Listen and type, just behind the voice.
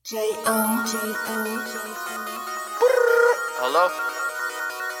Hello?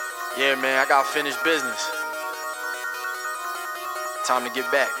 Yeah, man, I got finished business. Time to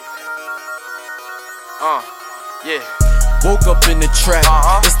get back. Yeah. Woke up in the trap,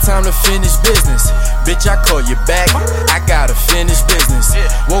 it's time to finish business. Bitch, I call you back, I gotta finish business.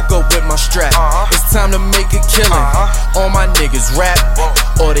 Woke up with my strap, it's time to make a killing. All my niggas rap,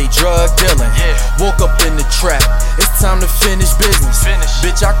 or they drug dealing. Woke up in the trap, it's time to finish business.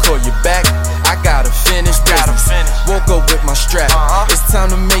 Bitch, I call you back, I gotta finish business. Woke up with my strap, it's time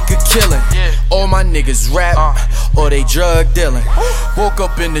to make a killing. All my niggas rap, or they drug dealing. Woke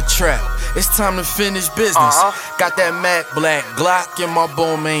up in the trap, it's time to finish business. Got that Mac Black Glock in my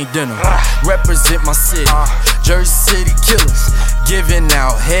bone main dinner. Represent my city, Jersey City killers. Giving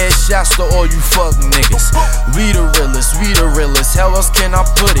out headshots to all you fuck niggas. We the realest, how else can I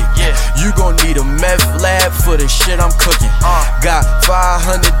put it? You gon' need a meth lab for the shit I'm cooking. Got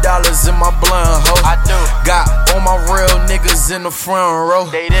 $500 in my blunt, ho. I do. Got all my real niggas in the front row.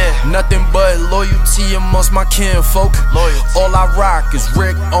 They there. Nothing but loyalty amongst my kinfolk. All I rock is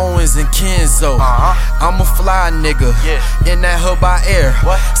Rick Owens and Kenzo. I'm a fly nigga, in that hood by air.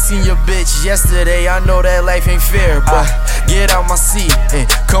 Seen your bitch yesterday, I know that life ain't fair, but get out my seat and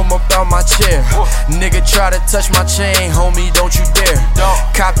come up out my chair. Nigga try to touch my chain, homie, don't you dare.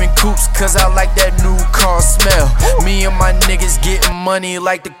 Copping coops cause I like that new car smell. Me and my niggas getting money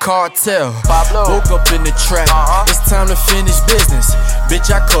like the cartel. Woke up in the trap, it's time to finish business. Bitch,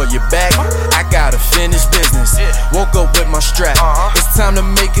 I call you back, I gotta finish business. Woke up with my strap, it's time to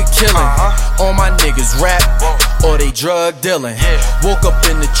make a killing. All my niggas rap, or they drug dealing. Woke up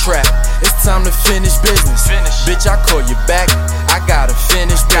in the trap, it's time to finish business. Bitch, I call you back, I gotta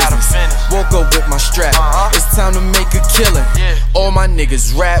finish business. Woke up with my strap, it's time to make a killing. All my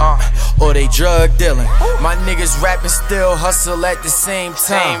niggas rap, or they drug dealing. My niggas rap and still hustle at the same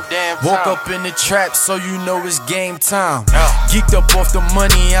time. Woke up in the trap, so you know it's game time. Geeked up off the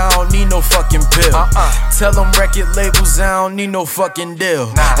money, I don't need no fucking pill. Tell them record labels I don't need no fucking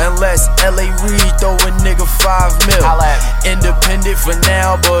deal. Unless LA Reid throw a nigga 5 mil. Independent for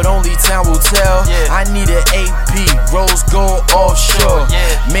now, but only time will tell. I need an AP, rose gold offshore.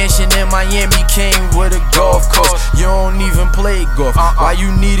 Mansion in Miami came with a golf course. You don't even play golf, why you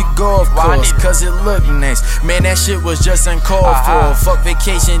need a golf course? Cause it look nice, man, that shit was just uncalled for. Fuck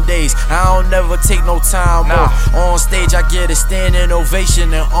vacation days, I don't never take no time off. On stage I get a standing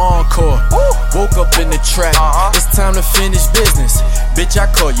ovation and encore. Woke up in the trap, it's time to finish business. Bitch, I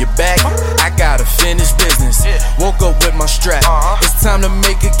call you back, I gotta finish business. Woke up with my strap, it's time to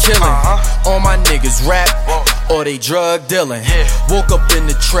make a killing. All my niggas rap, or they drug dealing. Woke up in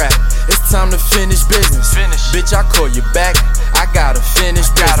the trap, it's time to finish business. Bitch, I call you back, I gotta finish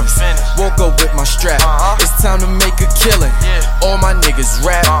business. Woke up with my strap, it's time to make a killing. All my niggas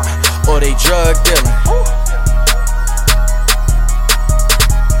rap, or they drug dealing.